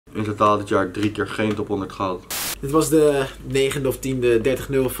In totaal dit jaar 3 keer geen top 100 gehaald. Dit was de 9e of 10e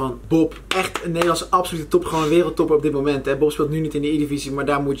 30-0 van Bob. Echt een Nederlandse absolute top, gewoon een wereldtopper op dit moment. Hè. Bob speelt nu niet in de E-divisie, maar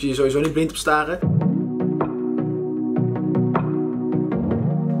daar moet je je sowieso niet blind op staren.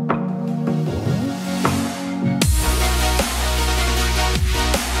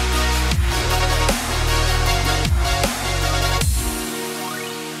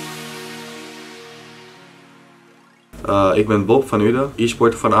 Ik ben Bob van Ude,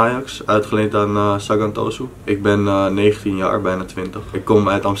 e-sporter van Ajax, uitgeleend aan Sagan Tosu. Ik ben 19 jaar, bijna 20. Ik kom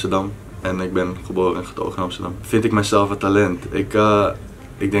uit Amsterdam en ik ben geboren en getogen in Amsterdam. Vind ik mezelf een talent?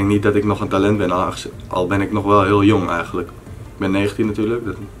 Ik denk niet dat ik nog een talent ben, al ben ik nog wel heel jong eigenlijk. Ik ben 19 natuurlijk,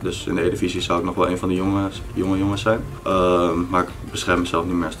 dus in de E-divisie zou ik nog wel een van de jonge jongens zijn. Maar ik beschrijf mezelf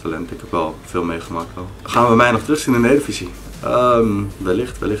niet meer als talent, ik heb wel veel meegemaakt al. Gaan we bij mij nog terugzien in de E-divisie?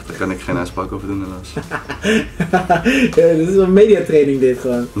 Wellicht. Daar kan ik geen uitspraak over doen helaas. Ja, dit is wel een mediatraining dit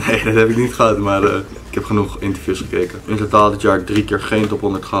gewoon. Nee, dat heb ik niet gehad, maar ik heb genoeg interviews gekeken. In totaal dit jaar 3 keer geen top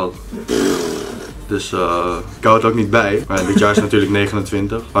 100 gehaald. Dus ik hou het ook niet bij. Maar dit jaar is natuurlijk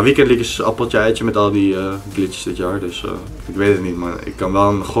 29. Maar Weekend League is appeltje eitje met al die glitches dit jaar. Dus ik weet het niet, maar ik kan wel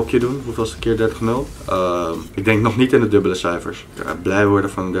een gokje doen. Hoeveelste keer 30-0? Ik denk nog niet in de dubbele cijfers. Ik ga blij worden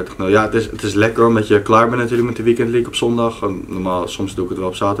van 30-0. Ja, het is lekker omdat je klaar bent natuurlijk met de Weekend League op zondag. Normaal, soms doe ik het wel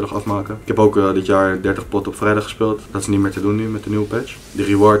op zaterdag afmaken. Ik heb ook dit jaar 30 pot op vrijdag gespeeld. Dat is niet meer te doen nu met de nieuwe patch. De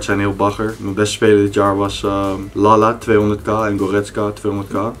rewards zijn heel bagger. Mijn beste speler dit jaar was Lala 200k en Goretzka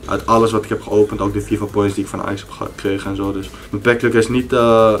 200k. Uit alles wat ik heb geopend, ook de FIFA points die ik van Ajax heb gekregen en zo. Dus mijn packluck is niet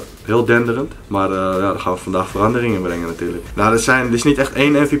heel denderend. Maar ja, daar gaan we vandaag veranderingen in brengen natuurlijk. Nou, er is niet echt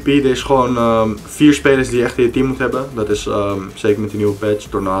één MVP. Er is gewoon 4 spelers die je echt in je team moet hebben. Dat is zeker met die nieuwe patch,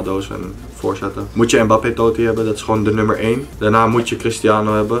 tornado's en voorzetten. Moet je Mbappé Totti hebben, dat is gewoon de nummer 1. Daarna moet je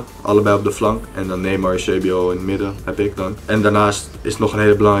Cristiano hebben, allebei op de flank. En dan Neymar, CBO in het midden heb ik dan. En daarnaast is nog een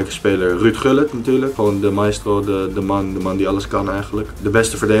hele belangrijke speler Ruud Gullit natuurlijk. Gewoon de maestro, de man die alles kan eigenlijk. De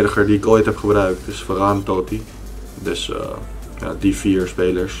beste verdediger die ik ooit heb gebruikt is Varane Totti. Dus ja, die 4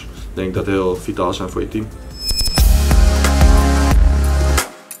 spelers denk ik dat heel vitaal zijn voor je team.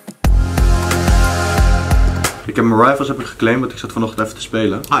 Ik heb mijn rivals geclaimd, want ik zat vanochtend even te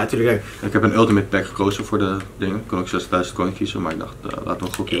spelen. Ah, natuurlijk. Ik heb een ultimate pack gekozen voor de dingen. Ik kon ook 60.000 coins kiezen, maar ik dacht, laten we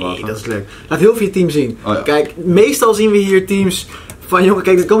een gokje wagen. Dat is leuk. Laat heel veel je team zien. Oh, ja. Kijk, meestal zien we hier teams van jongen,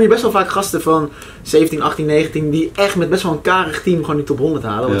 kijk, er komen hier best wel vaak gasten van 17, 18, 19 die echt met best wel een karig team gewoon die top 100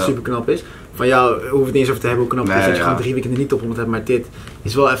 halen, wat super knap is. Van jou hoeven we het niet eens over te hebben hoe knap het is dat je gewoon 3 weekenden niet top 100 hebt, maar dit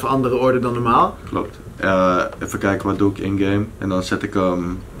is wel even andere orde dan normaal. Klopt. Even kijken wat doe ik in-game en dan zet ik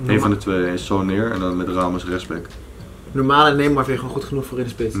een van de twee zo neer en dan met Ramos rechtsback. Normaal en Neymar vind je gewoon goed genoeg voor in de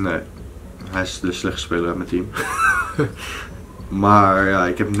spits? Nee, hij is de slechtste speler uit mijn team. Maar ja,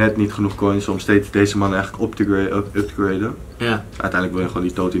 ik heb net niet genoeg coins om steeds deze man eigenlijk up te graden. Ja. Uiteindelijk wil je gewoon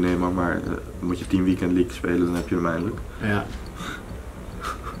die Totti nemen, maar dan moet je 10 Weekend League spelen, dan heb je hem eindelijk. Ja.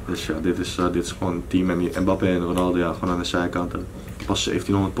 Dus ja, dit is gewoon een team en Mbappé en Ronaldo ja, gewoon aan de zijkanten. Pas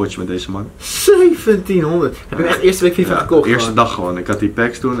 1700 potjes met deze man. 1700? Heb je echt eerste week FIFA gekocht? Eerste gewoon? Dag gewoon. Ik had die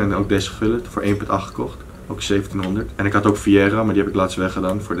packs toen en ook deze Gullit voor 1,8 gekocht. Ook 1700. En ik had ook Vieira, maar die heb ik laatst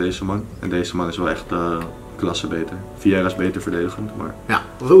weggedaan voor deze man. En deze man is wel echt klasse beter. Vieira is beter verdedigend, maar... Ja,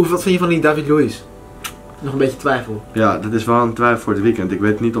 wat vind je van die David Luiz? Nog een beetje twijfel. Ja, dat is wel een twijfel voor het weekend. Ik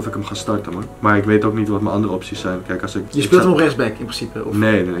weet niet of ik hem ga starten, man. Maar ik weet ook niet wat mijn andere opties zijn. Kijk, als ik... Je speelt hem op rechtsback in principe? Of?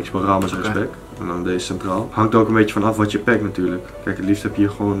 Nee, ik speel Ramos rechtsback. En dan deze centraal. Hangt ook een beetje van af wat je pakt natuurlijk. Kijk, het liefst heb je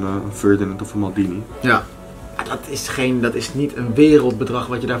hier gewoon een Ferdinand of een Maldini. Ja. Dat is niet een wereldbedrag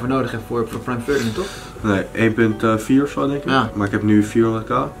wat je daarvoor nodig hebt voor Prime Ferdinand, toch? Nee, 1,4 of zo denk ik. Ja. Maar ik heb nu 400k.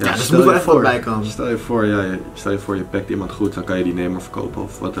 Ja, dus er moet wel even wat bij komen. Stel je voor je pakt iemand goed, dan kan je die Neymar verkopen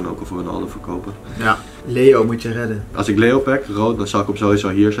of wat dan ook, of Ronaldo verkopen. Ja, Leo moet je redden. Als ik Leo pak, rood, dan zal ik hem sowieso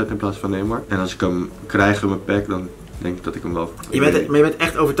hier zetten in plaats van Neymar. En als ik hem krijg in mijn pack, dan denk ik dat ik hem wel... Maar je bent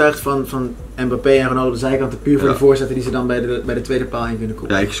echt overtuigd van Mbappé en Ronaldo de zijkanten puur voor de voorzetten die ze dan bij de tweede paal in kunnen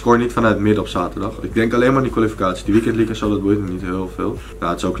komen. Ja, ik score niet vanuit midden op zaterdag. Ik denk alleen maar aan die kwalificatie. Die Weekend League en zo, dat boeit me niet heel veel.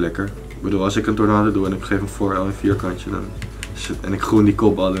 Nou, het is ook lekker. Ik bedoel, als ik een tornado doe en ik geef hem voor een vierkantje, dan is het, en ik groen die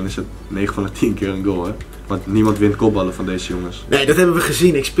kopballen, dan is het 9 van de 10 keer een goal, hè. Want niemand wint kopballen van deze jongens. Nee, dat hebben we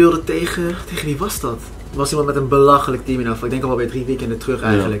gezien. Ik speelde tegen wie was dat? Er was iemand met een belachelijk team in af. Ik denk al wel weer 3 weekenden terug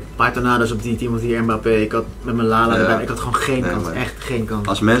eigenlijk. Een paar tornado's op die team, of die Mbappé. Ik had met mijn Lala erbij. Ik had gewoon geen kans. Echt geen kans.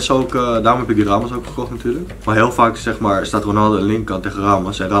 Als mensen ook, daarom heb ik die Ramos ook gekocht natuurlijk. Maar heel vaak zeg maar, staat Ronaldo aan de linkerkant tegen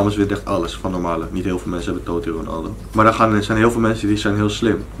Ramos. En Ramos wint echt alles van normale. Niet heel veel mensen hebben Totti Ronaldo. Maar dan zijn heel veel mensen die zijn heel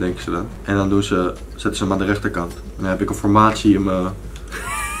slim, denken ze dan. En dan zetten ze hem aan de rechterkant. En dan heb ik een formatie in mijn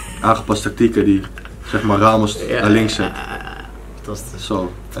aangepaste tactieken die zeg maar Ramos naar links zet. gasten.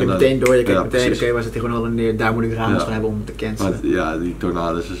 Zo. En meteen door, je kijkt meteen, precies. oké, waar zit die Ronaldo neer? Daar moet ik Ramos van hebben om te cancelen. Maar, ja, die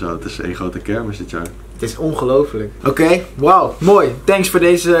tornado's en zo. Het is één grote kermis dit jaar. Het is ongelooflijk. Oké, wauw, mooi. Thanks voor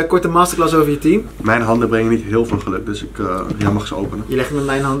deze korte masterclass over je team. Mijn handen brengen niet heel veel geluk, dus jij mag ze openen. Je legt het met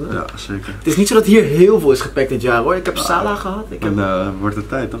mijn handen? Ja, zeker. Het is niet zo dat hier heel veel is gepakt dit jaar hoor. Ik heb Salah gehad. En wordt het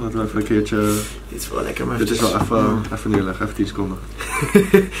tijd toch dat we even een keertje... Dit is wel lekker, maar Dit is wel even neerleggen, even 10 seconden.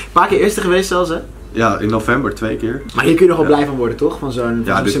 Een paar keer eerste geweest zelfs hè? Ja, in november 2 keer. Maar hier kun je nog wel blij van worden toch? Van zo'n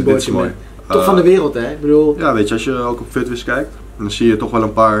dit is mooi. Top van de wereld hè? Ik bedoel... Ja, weet je, als je ook op Fitwiz kijkt, dan zie je toch wel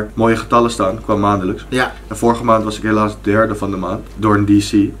een paar mooie getallen staan qua maandelijks. Ja. En vorige maand was ik helaas derde van de maand door een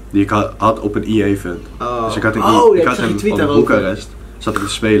DC die ik had op een EA-event. Oh. Dus ik had een tweet van Boekarest. Zat ik te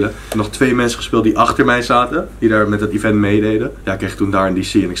spelen. Nog 2 mensen gespeeld die achter mij zaten. Die daar met het event meededen. Ja, ik kreeg toen daar een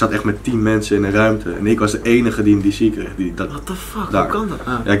DC. En ik zat echt met 10 mensen in een ruimte. En ik was de enige die een DC kreeg. What the fuck? Daar. Hoe kan dat?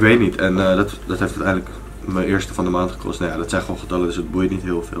 Ah. Ja, ik weet niet. En dat heeft uiteindelijk mijn eerste van de maand gekost. Nou ja, dat zijn gewoon getallen, dus het boeit niet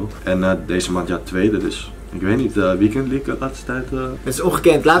heel veel. En deze maand ja, tweede, dus ik weet niet. Weekend League de laatste tijd. Het is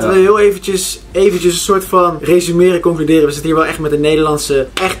ongekend. Laten we heel eventjes een soort van resumeren, concluderen. We zitten hier wel echt met een Nederlandse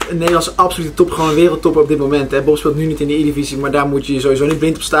absolute top, gewoon een wereldtopper op dit moment. Hè. Bob speelt nu niet in de E-divisie, maar daar moet je sowieso niet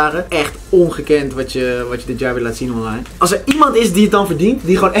blind op staren. Echt ongekend wat je dit jaar weer laat zien online. Als er iemand is die het dan verdient,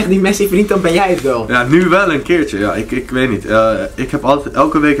 die gewoon echt die Messi verdient, dan ben jij het wel. Ja, nu wel een keertje. Ja, ik weet niet. Ik heb altijd,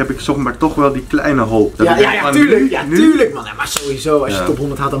 elke week heb ik maar toch wel die kleine hoop. Ja, tuurlijk man. Ja, maar sowieso, als je top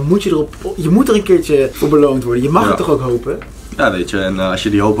 100 haalt, dan moet je moet er een keertje voor beloond worden. Je mag het toch ook hopen? Ja, weet je, en als je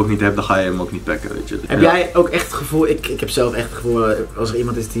die hoop ook niet hebt, dan ga je hem ook niet packen, weet je. Heb jij ook echt het gevoel, ik heb zelf echt het gevoel, als er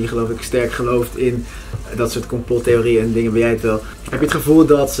iemand is die geloof ik sterk gelooft in dat soort complottheorieën en dingen, ben jij het wel. Heb je het gevoel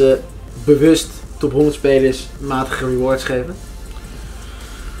dat ze bewust top 100 spelers matige rewards geven?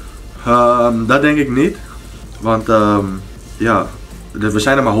 Dat denk ik niet. Want we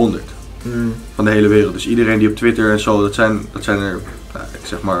zijn er maar 100 van de hele wereld. Dus iedereen die op Twitter en zo, dat zijn er, ik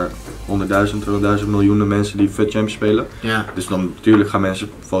zeg maar 100.000, 200.000 miljoenen mensen die FUT Champs spelen. Ja. Dus dan natuurlijk gaan mensen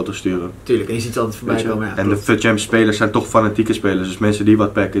foto's sturen. Tuurlijk, en je ziet het altijd voorbij komen. Ja, en de FUT Champs spelers zijn toch fanatieke spelers. Dus mensen die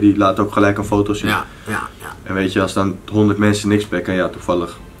wat packen, die laten ook gelijk een foto zien. Ja. En weet je, als dan 100 mensen niks packen, ja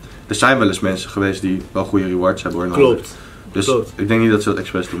toevallig. Er zijn wel eens mensen geweest die wel goede rewards hebben hoor. Klopt. Dus ik denk niet dat ze dat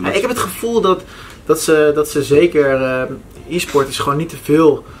expres doen. Ik heb het gevoel dat ze zeker e-sporters gewoon niet te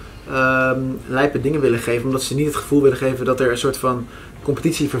veel lijpe dingen willen geven. Omdat ze niet het gevoel willen geven dat er een soort van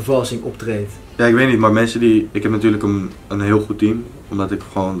competitievervalsing optreedt. Ja, ik weet niet, maar mensen die... Ik heb natuurlijk een heel goed team. Omdat ik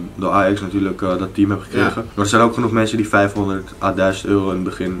gewoon door Ajax natuurlijk dat team heb gekregen. Ja. Maar er zijn ook genoeg mensen die 500 à 1000 euro in het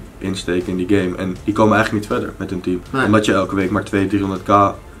begin insteken in die game. En die komen eigenlijk niet verder met hun team. Nee. Omdat je elke week maar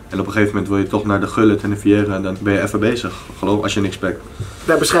 200-300k... En op een gegeven moment wil je toch naar de Gullit en de Viera en dan ben je even bezig, geloof als je niks pakt.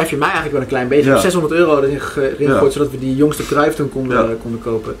 Daar beschrijf je mij eigenlijk wel een klein beetje. Ja. 600 euro erin gegooid zodat we die jongste Cruijff toen konden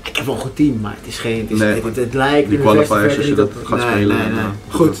kopen. Ik heb wel een goed team, maar het is geen... Het lijkt die qualifiers als je dat gaat spelen. Nee.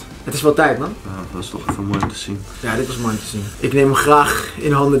 Goed, het is wel tijd man. Ja, dat is toch even mooi om te zien. Ja, dit was mooi om te zien. Ik neem hem graag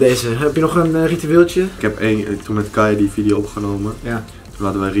in handen deze. Heb je nog een ritueeltje? Ik heb toen met Kai die video opgenomen. Ja. Toen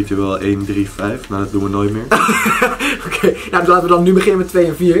hadden wij ritueel 1, 3, 5. Nou, dat doen we nooit meer. Oké, nou laten we dan nu beginnen met 2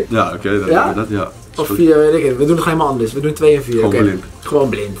 en 4. Ja, oké, dan doen we dat, ja. Of 4, weet ik het. We doen nog helemaal anders. We doen 2 en 4. Gewoon blind. Gewoon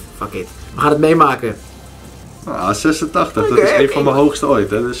blind. Fuck it. We gaan het meemaken. Ah, 86. Dat is een van mijn hoogste ooit,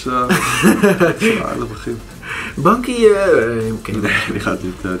 hè. Dus dat is een aardig begin. Bankie, nee, die gaat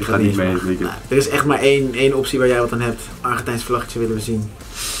niet mee in het weekend. Er is echt maar één optie waar jij wat aan hebt. Argentijns vlaggetje willen we zien.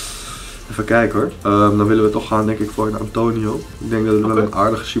 Even kijken hoor. Dan willen we toch gaan denk ik voor een Antonio. Ik denk dat het wel een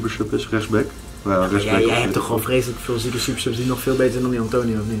aardige supersub is, rechtsback. Jij hebt toch gewoon vreselijk veel zieke supersubs die nog veel beter zijn dan die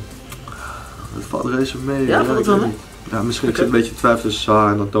Antonio, of niet? Het valt er eens mee. Ja, valt het wel mee? Ja, misschien ik zit een beetje twijfel tussen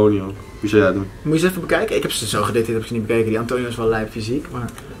Saha en Antonio. Wie zou jij doen? Moet je ze even bekijken? Ik heb ze zo gedetailleerd heb ik ze niet bekeken. Die Antonio is wel lijp fysiek, maar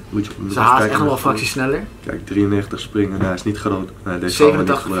Saha is echt nog wel een fractie sneller. Kijk, 93 springen, hij is niet groot. Nee, deze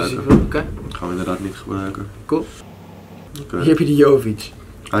 87 gaan we niet gebruiken. Oké. Gaan we inderdaad niet gebruiken. Cool. Hier heb je die Jovic.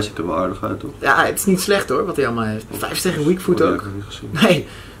 Hij ziet er wel aardig uit, toch? Ja, het is niet slecht hoor, wat hij allemaal heeft. 5 tegen weakfoot ook. Niet gezien. Nee,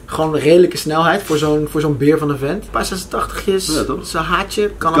 gewoon een redelijke snelheid voor zo'n beer van een vent. Een paar 86'jes, ja, toch? zijn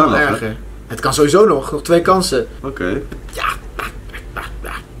haatje kan allemaal erger. Hè? Het kan sowieso nog 2 kansen. Oké. Ja.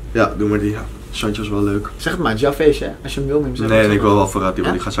 Ja, doe maar die. Ja. Sancho is wel leuk. Zeg het maar, het is jouw feestje hè? Als je hem wil nemen. Nee, ik wil wel vooruit,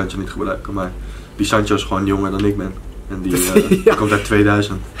 want die gaat Sancho niet gebruiken. Maar die Sancho is gewoon jonger dan ik ben. En die komt uit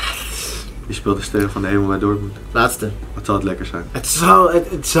 2000. Die speelt de sterren van de hemel bij Dortmund. Laatste. Wat zou het lekker zijn? Het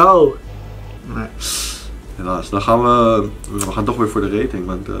zou. Nee. Helaas. Dan gaan we gaan toch weer voor de rating,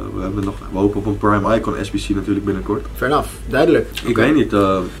 want we hopen op een prime icon SBC natuurlijk binnenkort. Fair enough, duidelijk. Ik weet niet,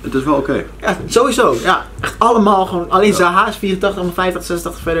 het is wel oké. Ja, sowieso. Ja, echt allemaal gewoon. Alleen Zaha is 84, allemaal 85,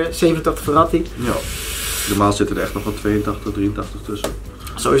 86 verder, 87 Verratti. Ja. Normaal zitten er echt nog wel 82, 83 tussen.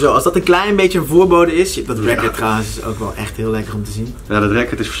 Sowieso, als dat een klein beetje een voorbode is, dat record trouwens is ook wel echt heel lekker om te zien. Ja, dat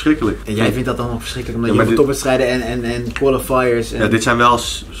record is verschrikkelijk. En jij vindt dat dan nog verschrikkelijk, omdat je voor topwedstrijden en qualifiers en... Ja, dit zijn wel,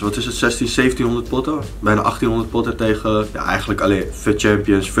 wat is het, 1700 potten? Bijna 1800 potten tegen, ja, eigenlijk alleen Vet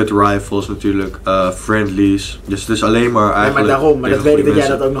Champions, Vet Rivals natuurlijk, Friendlies. Dus het is alleen maar eigenlijk... Ja, maar daarom, maar dat weet ik dat jij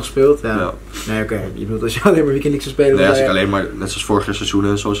dat ook nog speelt. Ja. Ja. Nee, oké, je bedoelt als je alleen maar Weekend League zou spelen... Nee, als ik alleen maar, net zoals vorig seizoen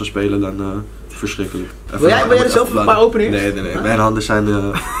en zo zou spelen, dan verschrikkelijk. Wil jij er zelf een paar openings? Nee, mijn handen zijn...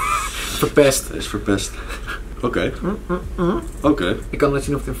 verpest. Is verpest. Oké. Oké. Ik kan net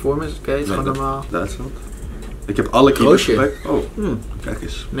zien of het in vorm is. Oké, het is gewoon normaal. Duitsland. Ik heb alle keepers gepakt. Oh, kijk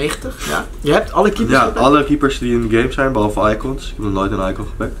eens. 90? Ja. Je hebt alle keepers gepakt? Ja, alle keepers die in de game zijn, behalve icons. Ik heb nog nooit een icon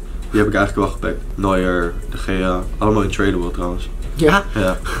gepakt. Die heb ik eigenlijk wel gepakt. Neuer, de GA. Allemaal in tradable trouwens. Ja?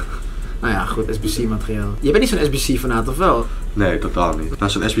 Ja. Nou ja, goed, SBC materiaal. Je bent niet zo'n SBC fanaat, of wel? Nee, totaal niet.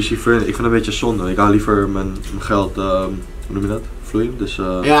 Nou, zo'n SBC friend, ik vind het een beetje zonde. Ik hou liever mijn geld, hoe noem je dat? Vloeien. Dus,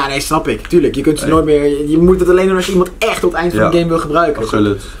 ja, nee, snap ik. Tuurlijk, je kunt ze nooit meer... Je moet het alleen doen als je iemand echt tot het eind van de game wil gebruiken.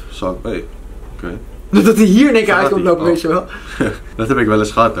 Gullet, zak. Hey. Oké. Dat hij hier in één keer uit komt lopen, weet je wel. Dat heb ik wel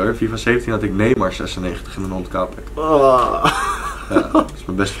eens gehad hoor. FIFA 17 had ik Neymar 96 in een 100k pack. Oh. Ja, dat is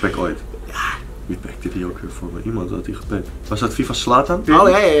mijn beste pack ooit. Ja. Wie pakte die ook weer voor me? Iemand had die gepakt. Was dat FIFA Zlatan? Oh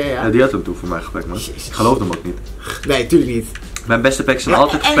ja. Die had hem toen voor mij gepakt, man. Jezus. Ik geloof hem ook niet. Nee, tuurlijk niet. Mijn beste packs zijn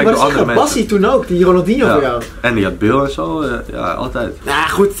altijd gepakt door andere mensen. Bassie toen ook, die Ronaldinho voor jou. En die had Bill en zo, ja, altijd. Nou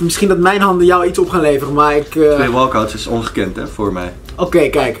goed, misschien dat mijn handen jou iets op gaan leveren, maar ik... 2 walkouts is ongekend hè, voor mij. Oké,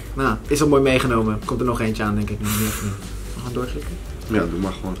 kijk. Nou, is al mooi meegenomen. Komt er nog eentje aan, denk ik. We gaan doorklikken. Ja, doe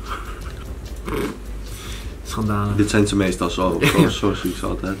maar gewoon. Schandalen. Dit zijn ze meestal zo zie ik ze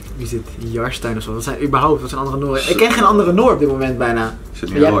altijd. Wie zit? Jarstein of zo? Wat zijn andere Noor? Ik ken geen andere Noor op dit moment bijna.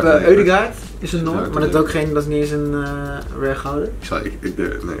 Je hebt Eudegaard, is een Noor, maar dat is ook geen, dat is niet eens een rare gouden. Nee,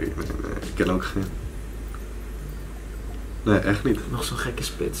 ik ken ook geen. Nee, echt niet. Nog zo'n gekke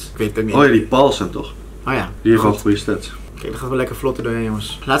spits. Ik weet het ook niet. Oh ja, die Paulsen toch? Oh ja. Die heeft wel goede stats. Oké, dan gaan we lekker vlotter doorheen,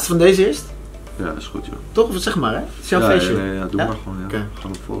 jongens. Laatste van deze eerst? Ja, is goed joh. Toch? Of zeg maar hè? Het is jouw feestje. Nee, doe maar gewoon ja. Okay.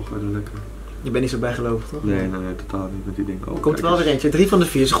 Gaan we volgen, lekker. Je bent niet zo bijgelovig toch? Nee, totaal niet met die dingen. Oh, komt er wel weer eentje. 3 van de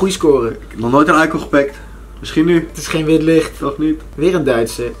 4 is een goede score. Ik heb nog nooit een icon gepakt. Misschien nu. Het is geen wit licht. Toch niet? Weer een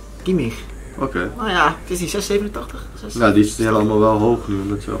Duitse. Kimmich. Oké. Nou ja, het is die 687. Ja, die zijn allemaal wel hoog nu,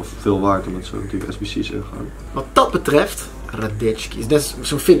 omdat ze veel waard, omdat ze natuurlijk SBC's ingaan. Wat dat betreft, Radetski is net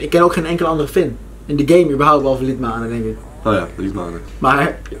zo'n Fin. Ik ken ook geen enkele andere Fin. In de game überhaupt, behalve Lidmanen, denk ik. Oh ja, Lidmanen.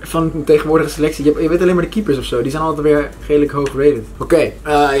 Maar van de tegenwoordige selectie, je weet alleen maar de keepers of zo. Die zijn altijd weer redelijk hoog gerated. Oké,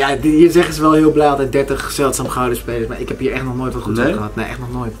 ja, hier zeggen ze wel heel blij altijd 30 zeldzaam gouden spelers. Maar ik heb hier echt nog nooit wat goed op gehad. Nee, echt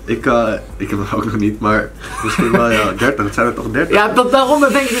nog nooit. Ik heb het ook nog niet, maar misschien wel ja, 30. Het zijn er toch 30? Ja, daarom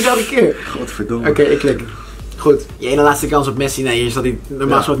denk ik dus elke keer. Godverdomme. Oké, ik klik. Goed, je ene laatste kans op Messi. Nee, hier zat hij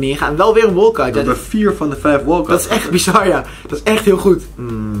normaal gesproken niet ingaan. Wel weer een walkout. Dat er 4 van de 5 walkouts. Dat is echt bizar, ja. Dat is echt heel goed.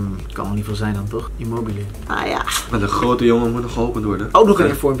 Kan nog niet veel zijn dan, toch? Immobile. Ah ja. Met een grote jongen moet nog geopend worden. Ook nog een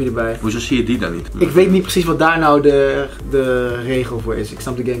informpje erbij. Hoezo zie je die dan niet? Ik weet niet precies wat daar nou de regel voor is. Ik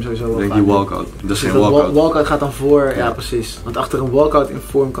snap de game sowieso wel. Ik denk die walkout. Dat is geen walkout. Walkout gaat dan voor, ja precies. Want achter een walkout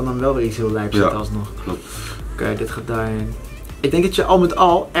inform kan dan wel weer iets heel lijps zitten alsnog. Klopt. Oké, dit gaat daarheen. Ik denk dat je al met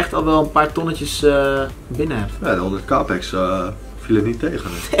al echt al wel een paar tonnetjes binnen hebt. Ja, de 100k packs vielen niet tegen.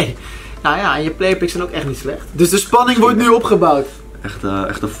 Nee. Nou ja, en je playpicks zijn ook echt niet slecht. Dus de spanning wordt nu opgebouwd.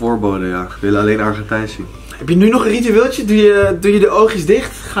 Echt een voorbode, ja. We willen alleen Argentijn zien. Heb je nu nog een ritueeltje? Doe je de oogjes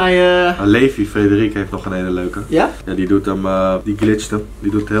dicht? Ga je... Levi, Frederik heeft nog een hele leuke. Ja? Ja, die doet hem, die glitcht hem.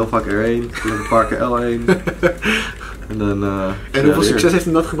 Die doet heel vaak R1, een paar keer L1. En dan... en hoeveel succes heeft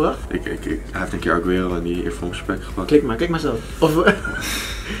hem dat gebracht? Hij heeft een keer ook weer en die heeft voor spek gepakt. Klik maar zelf. Of...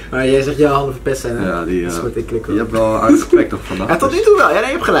 maar jij zegt jouw handen verpest zijn, hè? Ja, die... Dat is goed, ik klik wel. Je hebt wel aardig gepakt toch vandaag? Ja, tot nu toe wel. Ja, nee,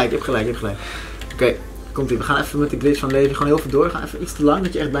 je hebt gelijk. Oké. Komt-ie, we gaan even met de glitch van Levi gewoon heel veel door. We gaan even iets te lang,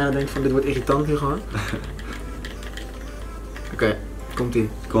 dat je echt bijna denkt van dit wordt irritant nu gewoon. Oké, komt-ie.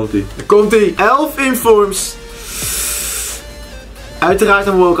 Komt-ie. 11 informs. Uiteraard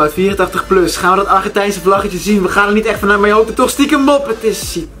een walkout, 84 plus. Gaan we dat Argentijnse vlaggetje zien? We gaan er niet echt vanuit, maar je hoopt er toch stiekem op. Het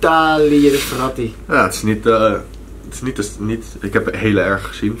is Italië, de Ferrati. Ja, het is niet... Ik heb een hele erg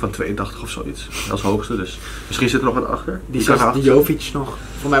gezien, van 82 of zoiets. Als hoogste, dus misschien zit er nog wat achter. Die Jovic nog.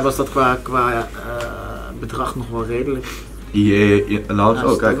 Voor mij was dat qua bedrag nog wel redelijk.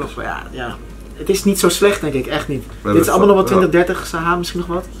 Kijk. Ja. Het is niet zo slecht, denk ik, echt niet. Dit is allemaal nog wat 20, 30, Saha misschien nog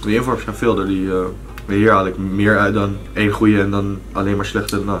wat. De informs zijn veel, hier haal ik meer uit dan één goede en dan alleen maar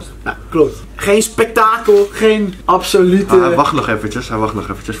slechte ernaast. Ja, klopt. Geen spektakel, geen absolute... Hij wacht nog eventjes,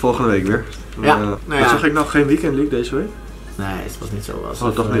 volgende week weer. Ja, Zag ik nog geen weekend league deze week? Nee, het was niet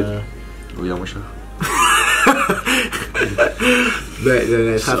zo. Toch niet? Oh, jammer zeg. nee,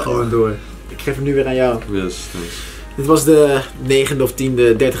 het gaat gewoon door. Ik geef hem nu weer aan jou. Yes. Dit was de 9e of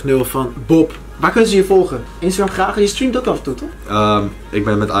 10e 30-0 van Bob. Waar kunnen ze je volgen? Instagram graag. Je streamt ook af en toe, toch? Ik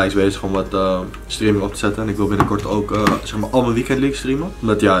ben met Ajax bezig om wat streaming op te zetten. En ik wil binnenkort ook zeg maar al mijn weekend league streamen.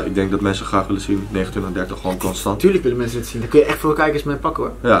 Omdat ja, ik denk dat mensen graag willen zien. 29, 30 gewoon constant. Tuurlijk willen mensen het zien. Dan kun je echt veel kijkers mee pakken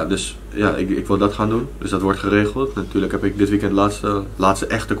hoor. Ja, dus ja, ik wil dat gaan doen. Dus dat wordt geregeld. Natuurlijk heb ik dit weekend laatste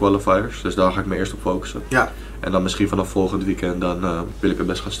echte qualifiers. Dus daar ga ik me eerst op focussen. Ja. En dan misschien vanaf volgend weekend dan wil ik het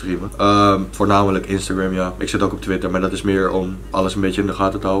best gaan streamen. Voornamelijk Instagram, ja. Ik zit ook op Twitter, maar dat is meer om alles een beetje in de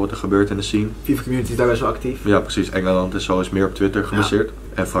gaten te houden wat er gebeurt in de scene. FIFA community is daar best wel actief. Ja, precies. Engeland is zo is meer op Twitter gebaseerd.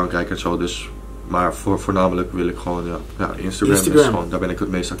 Ja. En Frankrijk en zo, dus. Maar voornamelijk wil ik gewoon, ja Instagram. Is gewoon, daar ben ik het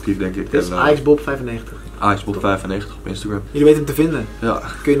meest actief, denk ik. Dus AjaxBob95. AjaxBob95 op Instagram. Jullie weten hem te vinden. Ja.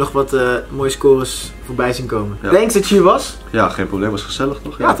 Kun je nog wat mooie scores voorbij zien komen. Ja. Thanks dat je hier was. Ja, geen probleem. Was gezellig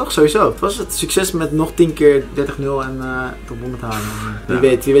toch? Ja, toch? Sowieso. Het was het succes met nog 10 keer 30-0 en top 100 halen. Wie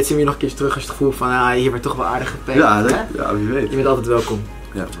weet zien we je nog een keer terug als je het gevoel van, hier werd toch wel aardig gepakt. Ja, wie weet. Je bent altijd welkom.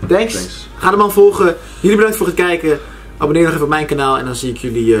 Ja, thanks. Ga de man volgen. Jullie bedankt voor het kijken. Abonneer nog even op mijn kanaal en dan zie ik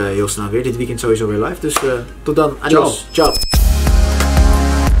jullie heel snel weer. Dit weekend sowieso weer live. Dus tot dan. Adios. Ciao.